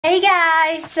Hey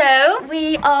guys, so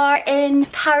we are in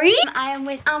Paris. I am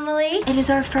with Amelie. It is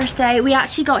our first day. We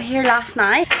actually got here last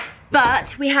night,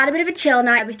 but we had a bit of a chill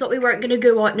night. We thought we weren't gonna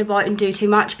go out and about and do too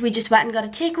much. We just went and got a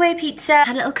takeaway pizza,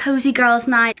 had a little cozy girls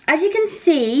night. As you can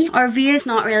see, our view is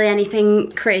not really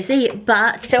anything crazy,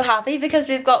 but so happy because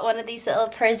we've got one of these little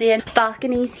Parisian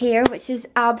balconies here, which is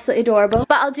absolutely adorable.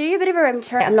 But I'll do you a bit of a room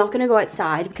tour. I'm not gonna go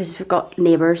outside because we've got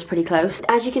neighbors pretty close.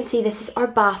 As you can see, this is our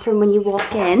bathroom when you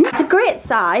walk in. It's a great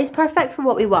size, perfect for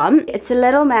what we want. It's a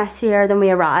little messier than we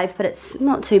arrived, but it's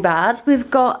not too bad. We've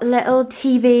got a little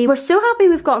TV. We're so happy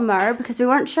we've got a mirror because we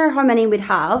weren't sure how many we'd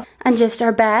have, and just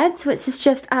our beds, which is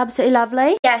just absolutely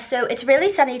lovely. Yeah, so it's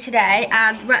really sunny today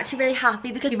and we're actually really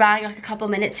happy because we rang like a couple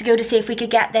minutes ago to see if we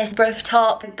could get this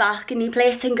rooftop balcony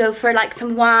place and go for like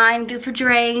some wine, go for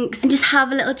drinks and just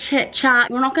have a little chit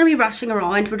chat. We're not going to be rushing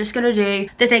around, we're just going to do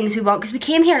the things we want because we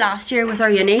came here last year with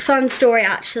our uni. Fun story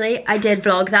actually, I did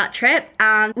vlog that trip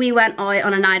and we went out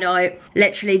on a night out,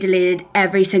 literally deleted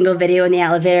every single video in the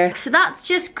elevator, so that's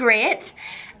just great.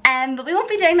 But we won't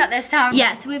be doing that this time.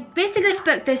 Yeah, so we've basically just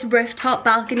booked this rooftop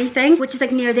balcony thing, which is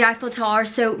like near the Eiffel Tower,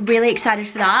 so really excited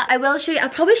for that. I will show you, I'll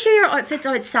probably show you our outfits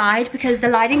outside because the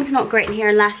lighting's not great in here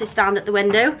unless I stand at the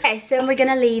window. Okay, so we're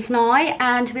gonna leave now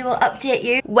and we will update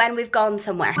you when we've gone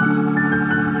somewhere.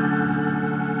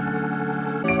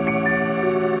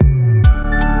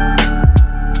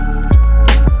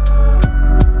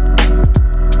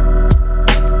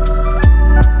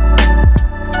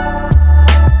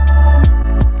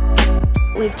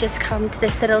 We've just come to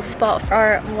this little spot for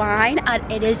our wine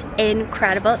and it is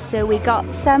incredible. So we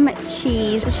got some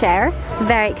cheese to share,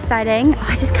 very exciting.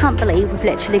 I just can't believe we've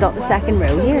literally got the second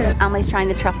row here. Amelie's trying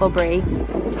the truffle brie.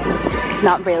 It's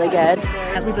not really good.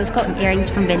 We both got earrings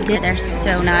from Vinted, they're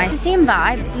so nice. It's the same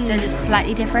vibe, they're just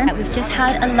slightly different. We've just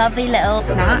had a lovely little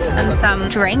snack and some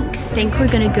drinks. I think we're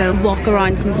gonna go walk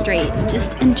around some streets,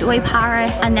 just enjoy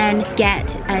Paris and then get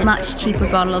a much cheaper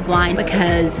bottle of wine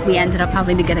because we ended up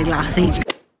having to get a glass each.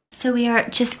 So we are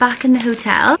just back in the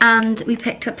hotel and we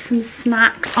picked up some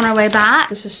snacks on our way back.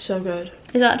 This is so good.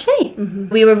 Is it actually?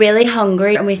 We were really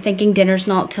hungry and we're thinking dinner's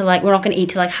not till like, we're not gonna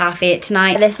eat till like 8:30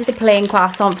 tonight. This is the plain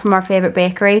croissant from our favorite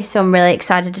bakery, so I'm really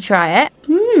excited to try it.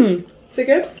 Is it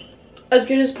good? As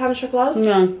good as pain au chocolat?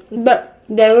 No, but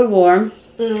they were warm.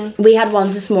 We had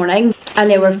ones this morning and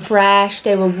they were fresh,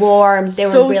 they were warm, they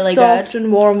were really good. So soft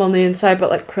and warm on the inside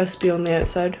but like crispy on the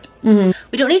outside. We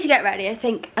don't need to get ready, I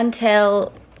think,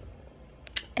 until...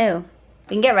 Oh,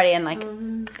 we can get ready in like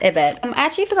a bit. I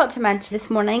actually forgot to mention this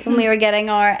morning when we were getting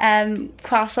our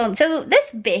croissant. So this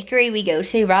bakery we go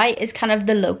to, right, is kind of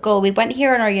the local. We went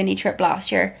here on our uni trip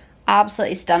last year.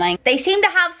 Absolutely stunning. They seem to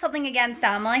have something against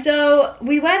Amelie. So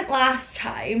we went last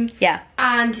time. Yeah.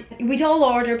 And we'd all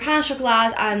order pain au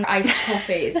chocolats and iced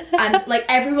coffees. And like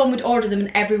everyone would order them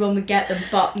and everyone would get them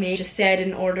but me. Just say I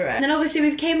didn't order it. And then obviously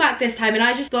we came back this time and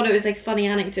I just thought it was like a funny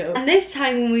anecdote. And this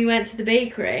time when we went to the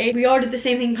bakery, we ordered the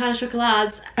same thing, pain au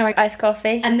chocolats. And like iced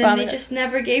coffee. And then they just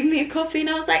never gave me a coffee and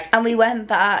I was like... And we went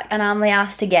back and Amelie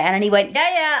asked again and he went,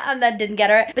 yeah, and then didn't get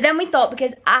her. But then we thought,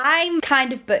 because I'm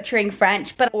kind of butchering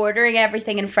French, but ordering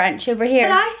everything in French over here.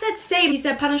 But I said same. He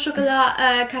said pain au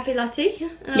chocolat, cafe latte.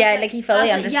 Yeah, like he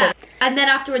fully understood. Yeah. And then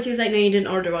afterwards he was like, no, you didn't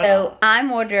order one. So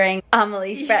I'm ordering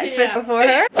Amelie's breakfast before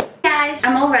her. Guys,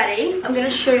 I'm all ready. I'm gonna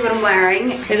show you what I'm wearing.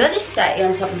 Maybe I'll just set you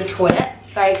on top of the toilet.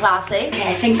 Very classy. Okay,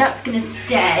 I think that's gonna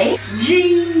stay.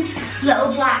 Jeans,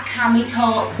 little black cami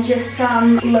top, just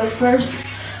some loafers,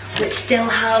 which still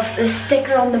have the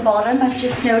sticker on the bottom, I've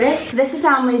just noticed. This is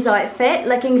Amelie's outfit,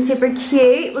 looking super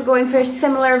cute. We're going for a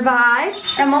similar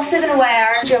vibe. I'm also gonna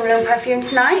wear Jolo perfume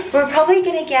tonight. We're probably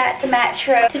gonna get the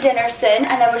metro to dinner soon,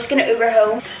 and then we're just gonna Uber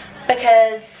home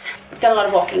because we've done a lot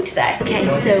of walking today. Okay,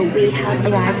 so we have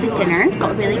arrived at dinner.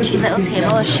 Got a really cute little table,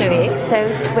 I'll show you.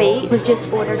 So sweet. We've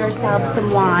just ordered ourselves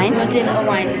some wine. We'll do a little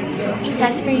wine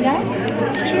test for you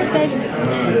guys. Cheers, babes.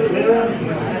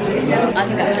 I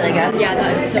think that's really good. Yeah,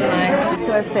 that is so nice.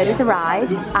 So our food has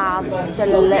arrived.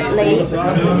 Absolutely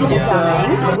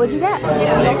stunning. What'd you get?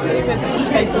 It's a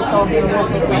spicy sauce and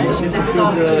water fresh. This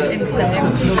sauce is insane.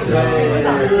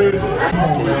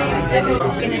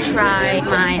 I'm gonna try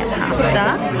my pasta.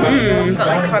 Got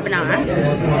like carbonara.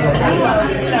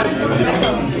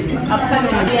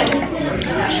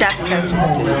 Chef's coach.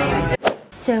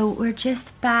 So we're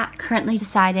just back, currently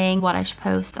deciding what I should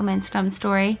post on my Instagram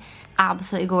story.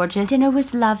 Absolutely gorgeous. Dinner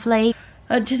was lovely.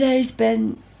 And today's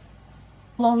been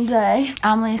long day.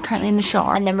 Emily is currently in the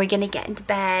shower, and then we're gonna get into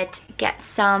bed, get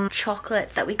some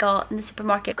chocolates that we got in the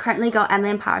supermarket. Currently got Emily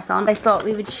and Paris on. I thought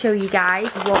we would show you guys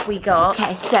what we got.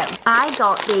 Okay, so I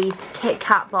got these Kit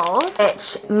Kat balls.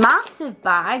 It's massive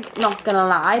bag, not gonna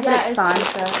lie, but it's fine.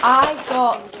 I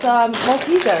got some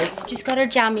Maltesers. Just got our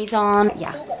jammies on.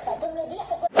 Yeah.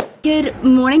 Good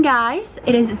morning, guys.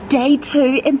 It is day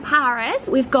 2 in Paris.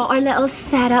 We've got our little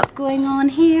setup going on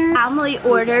here. Emily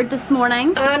ordered this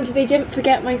morning. And they didn't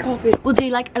forget my coffee. We'll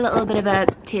do like a little bit of a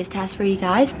taste test for you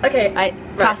guys. Okay,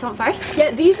 Pass on first.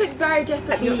 Yeah, these look very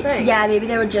different. You think? Yeah, maybe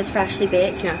they were just freshly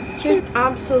baked. Yeah. Cheers.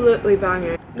 Absolutely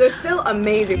banging. They're still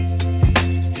amazing.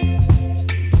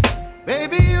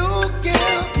 Baby, you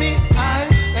give me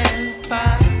ice and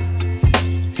fire.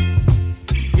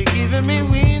 You're giving me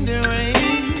wind and rain.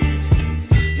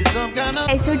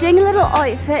 Okay, so we're doing a little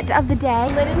outfit of the day.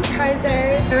 Linen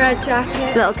trousers, a red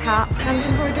jacket, Little cap. hand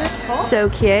embroidered. So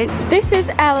cute. This is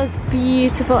Ella's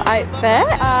beautiful outfit.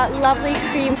 A lovely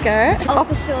cream skirt. Off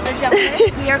the shoulder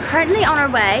jumper. We are currently on our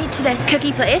way to this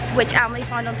cookie place, which Emily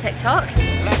found on TikTok.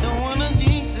 I don't wanna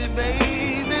jinx it,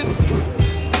 baby.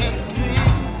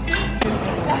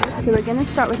 So we're gonna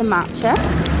start with a matcha.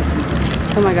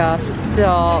 Oh my gosh,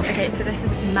 stop. Okay, so this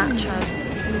is matcha.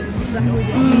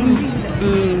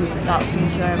 That's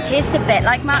insane. Tastes a bit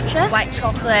like matcha. White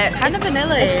chocolate. Kind of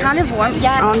vanilla. It's kind of warm.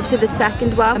 Yeah. On to the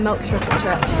second one. A milk chocolate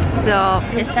chip. Stop.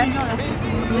 Taste it.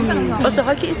 Also,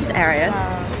 how cute is this area?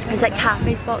 There's like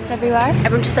cafe spots everywhere.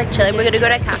 Everyone's just like chilling. We're gonna go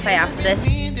to a cafe after this.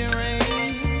 Wind and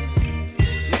rain.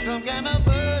 You're some kind of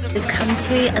bird. We've come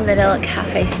to a little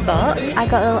cafe spot. I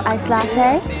got a little iced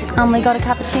latte. Emily got a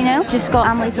cappuccino. Just got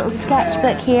Emily's little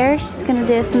sketchbook here. She's gonna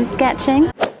do some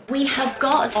sketching. We have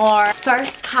got our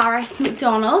first Paris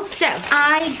McDonald's. So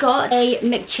I got a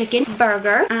McChicken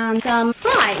burger and some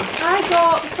fries. I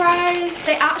got fries.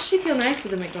 They actually feel nice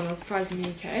with the McDonald's fries in the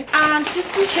UK. And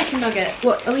just some chicken nuggets.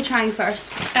 What are we trying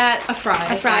first? A fry.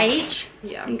 A fry each?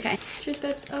 Yeah. Okay. Cheers,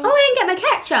 babes. Oh, I didn't get my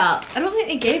ketchup. I don't think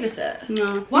they gave us it.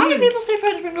 No. Why do people say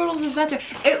French McDonald's is better?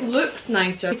 It looks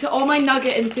nicer. To all my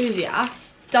nugget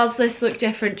enthusiasts, does this look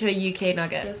different to a UK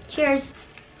nugget? Cheers.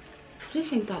 I do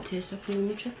think that tastes like a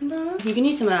normal chicken burger. You can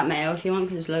use some of that mayo if you want,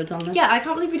 because there's loads on this. Yeah, I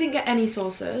can't believe we didn't get any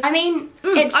sauces. I mean,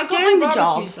 it's I got doing my the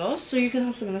job. barbecue sauce, so you can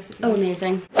have some of this if you Oh, want.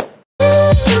 amazing.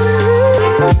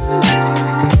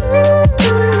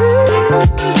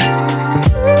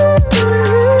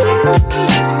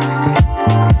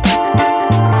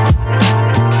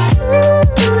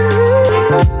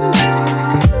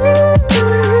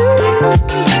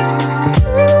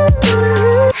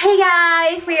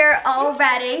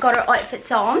 Got our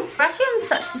outfits on. We're actually on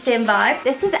such the same vibe.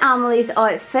 This is Emily's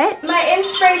outfit. My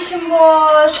inspiration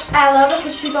was Ella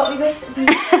because she got me this.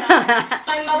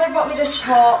 My mother bought me this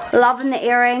top. Loving the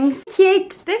earrings.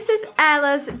 Cute. This is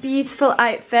Ella's beautiful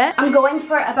outfit. I'm going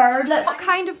for a bird look. What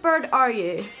kind of bird are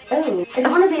you? Oh, I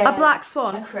want to be a black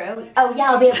swan. A crow. Oh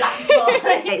yeah, I'll be a black swan.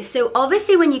 Okay, so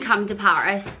obviously when you come to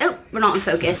Paris, oh, we're not in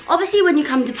focus. Obviously when you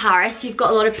come to Paris, you've got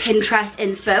a lot of Pinterest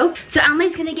inspo. So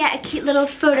Emily's gonna get a cute little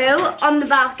photo on the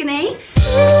balcony.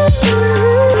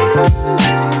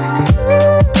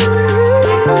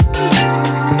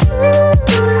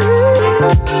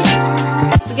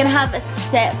 We're gonna have a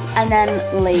sip and then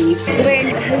leave. We're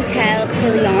in Hotel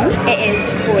Pillion. It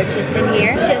is gorgeous in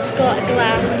here. Just got a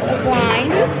glass of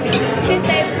wine. Cheers,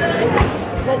 babes.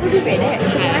 What would you rate it?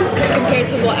 Compared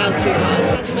to what else we've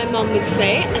had. As my mum would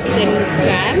say, a thin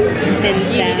stem.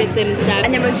 You need a thin stem.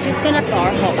 And then we're just gonna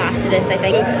bar hop after this, I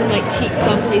think. Some like cheap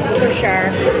fun places for sure.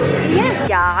 Yeah.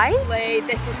 Guys. Slay,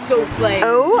 this is so slay.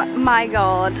 Oh my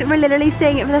god. We're literally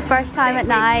seeing it for the first time at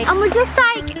night. And we're just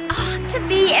like, oh, to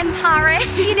be in Paris,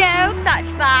 you know, such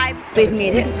vibes. We've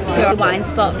made it to our wine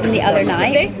spot from the other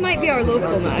night. This might be our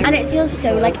local now. And it feels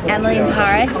so like Emily in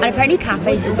Paris. And apparently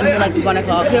cafes open till like 1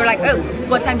 o'clock. We were like, oh,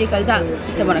 what time do you close up?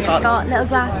 It's at 1 o'clock. Got little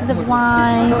glasses of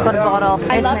wine, got a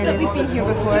bottle. I love that we've been here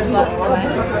before as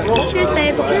well. Cheers,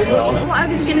 babes. What I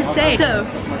was gonna say. So,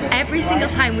 every single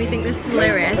time we think this is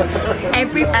hilarious,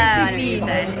 every place we've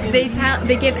been,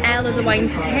 they give Ella the wine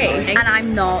to taste. And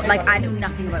I'm not, like, I know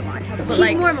nothing about wine. But she's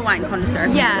like, more of a wine connoisseur.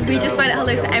 Yeah, we just find it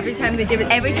hilarious that every time they give it.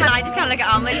 Every time I just kind of look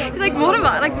at Emily, it's like, what am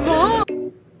I? Like, what?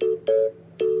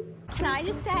 Can I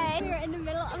just say, we're in the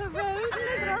middle of a road and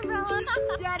there's an umbrella.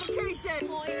 Dedication.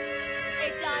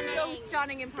 It's stunning. So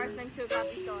stunning in person, I'm so glad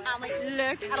we saw it. I'm like,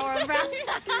 look at our umbrella.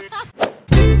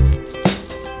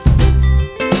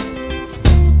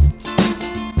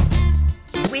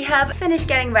 We have finished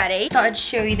getting ready. Thought I'd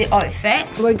show you the outfit.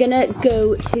 We're gonna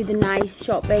go to the nice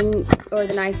shopping or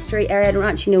the nice street area. I don't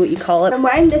actually know what you call it. I'm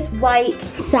wearing this white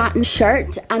satin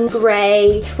shirt and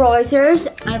grey trousers.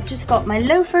 I've just got my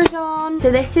loafers on. So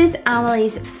this is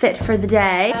Amelie's fit for the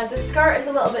day. The skirt is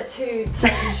a little bit too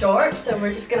tight and short, so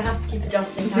we're just gonna have to keep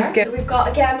adjusting her. good. We've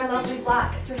got, again, my lovely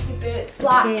black thrifty boots,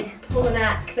 black polo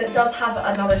neck that does have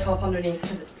another top underneath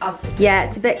because it's absolutely Yeah,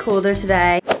 it's a bit colder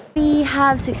today. We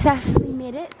have successfully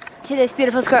made it to this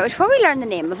beautiful skirt, which probably learned the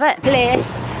name of it. Place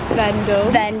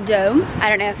Vendome. I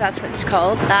don't know if that's what it's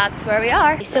called. That's where we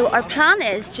are. So our plan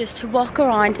is just to walk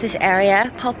around this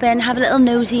area, pop in, have a little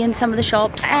nosy in some of the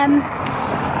shops.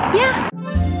 Yeah.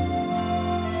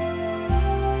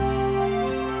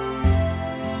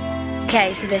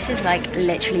 Okay, so this is like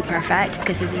literally perfect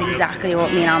because this is exactly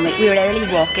what me and Amelie, we were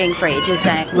literally walking for ages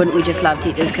saying, wouldn't we just love to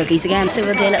eat those cookies again? So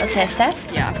we'll do a little taste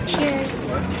test. Yeah. Cheers.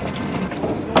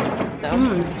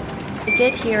 I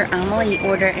did hear Amelie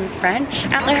order in French.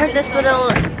 I heard this little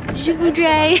je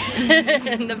voudrais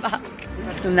in the back.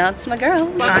 So that's my girl.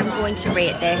 I'm going to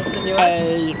rate this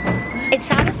it's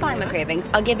satisfying my cravings.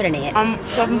 I'll give it an 8.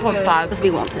 7.5. Because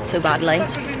we want it so badly.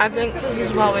 I think this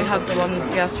is why we had the ones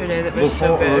yesterday that were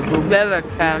so good. Very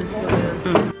fan.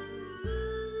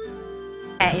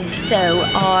 Okay, so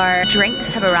our drinks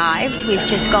have arrived. We've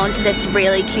just gone to this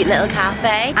really cute little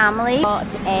cafe. Amelie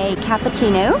got a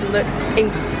cappuccino. Looks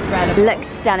incredible. Looks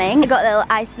stunning. I got a little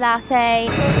iced latte.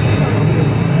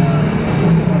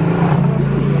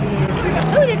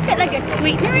 Oh, they put like a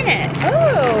sweetener in it.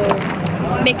 Oh.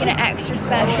 Making it extra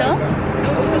special.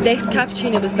 This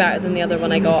cappuccino was better than the other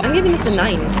one I got. I'm giving this a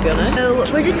 9 to be honest. So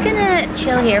we're just gonna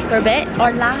chill here for a bit.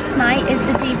 Our last night is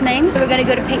this evening. So we're gonna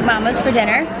go to Pink Mama's for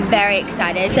dinner. Very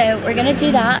excited. So we're gonna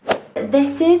do that.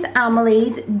 This is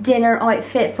Amelie's dinner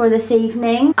outfit for this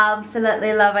evening.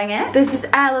 Absolutely loving it. This is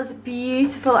Ella's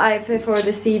beautiful outfit for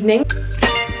this evening.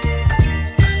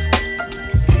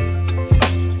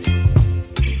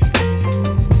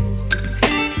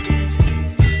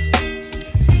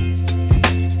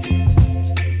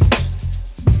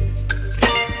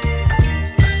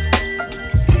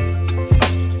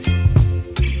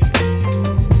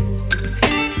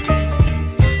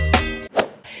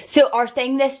 So our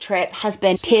thing this trip has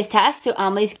been taste test. So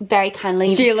Amelie's very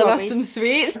kindly Sheila us some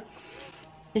sweets.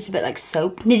 Just a bit like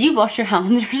soap. Did you wash your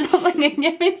hands or something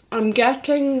again? I'm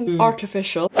getting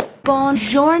artificial.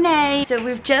 Bonjourne. So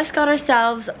we've just got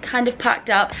ourselves kind of packed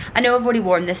up. I know I've already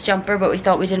worn this jumper, but we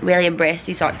thought we didn't really embrace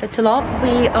these outfits a lot.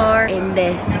 We are in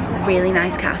this really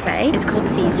nice cafe. It's called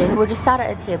Season. We're just sat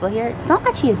at a table here. It's not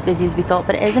actually as busy as we thought,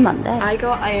 but it is a Monday. I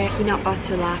got a peanut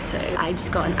butter latte. I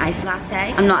just got an iced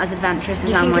latte. I'm not as adventurous as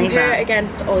You can Amelie, compare but it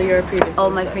against all your previous all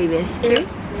my previous Yes. two.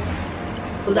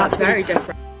 Well, that's very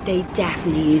different. They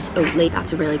definitely use Oatly.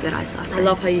 That's a really good iced latte. I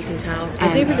love how you can tell.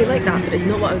 I do really like that, but it's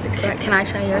not what I was expecting. Can I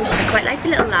try yours? I quite like the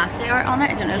little latte art on it.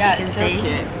 I don't know if you can see.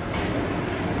 Cute.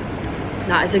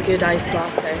 That is a good iced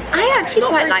latte. I actually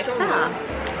Not quite very like strong, that.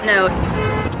 No.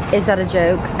 Is that a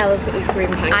joke? Ella's got these green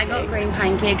pancakes. I got green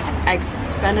pancakes.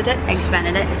 Eggs Benedict. Eggs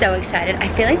Benedict. So excited. I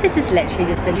feel like this is literally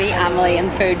just been me, Emily,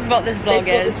 and food. It's what this vlog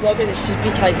is. This vlog is. It should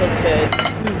be titled food.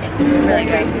 Really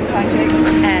good. Pancakes.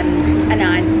 A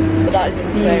 9. But that is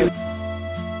insane.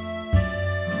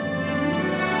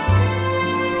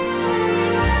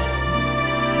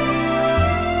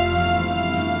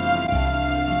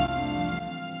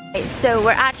 So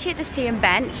we're actually at the same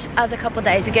bench as a couple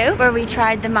days ago where we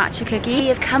tried the matcha cookie. We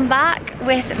have come back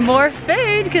with more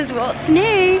food because what's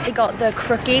new? We got the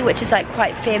crookie, which is like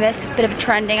quite famous, bit of a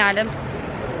trending item.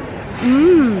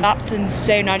 That's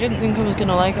insane. I didn't think I was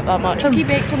gonna like it that much. Cookie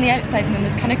baked on the outside and then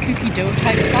this kind of cookie dough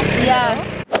type stuff.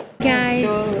 Yeah.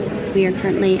 Guys, we are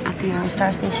currently at the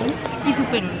Eurostar station.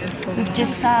 We've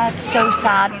just so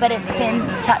sad, but it's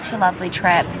been such a lovely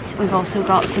trip. We've also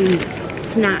got some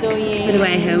snacks for the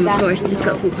way home. Of course, just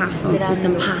got some croissants and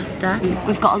some pasta.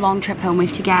 We've got a long trip home. We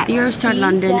have to get Eurostar to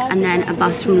London and then a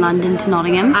bus from London to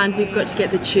Nottingham. And we've got to get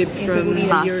the tube from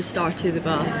Eurostar to the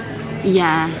bus.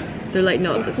 Yeah. They're like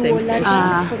not at the same station.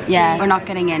 Yeah, we're not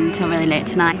getting in until really late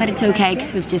tonight. But it's okay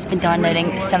because we've just been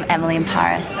downloading some Emily in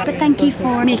Paris. But thank you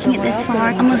for making it this far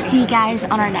and we'll see you guys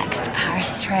on our next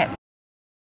Paris trip.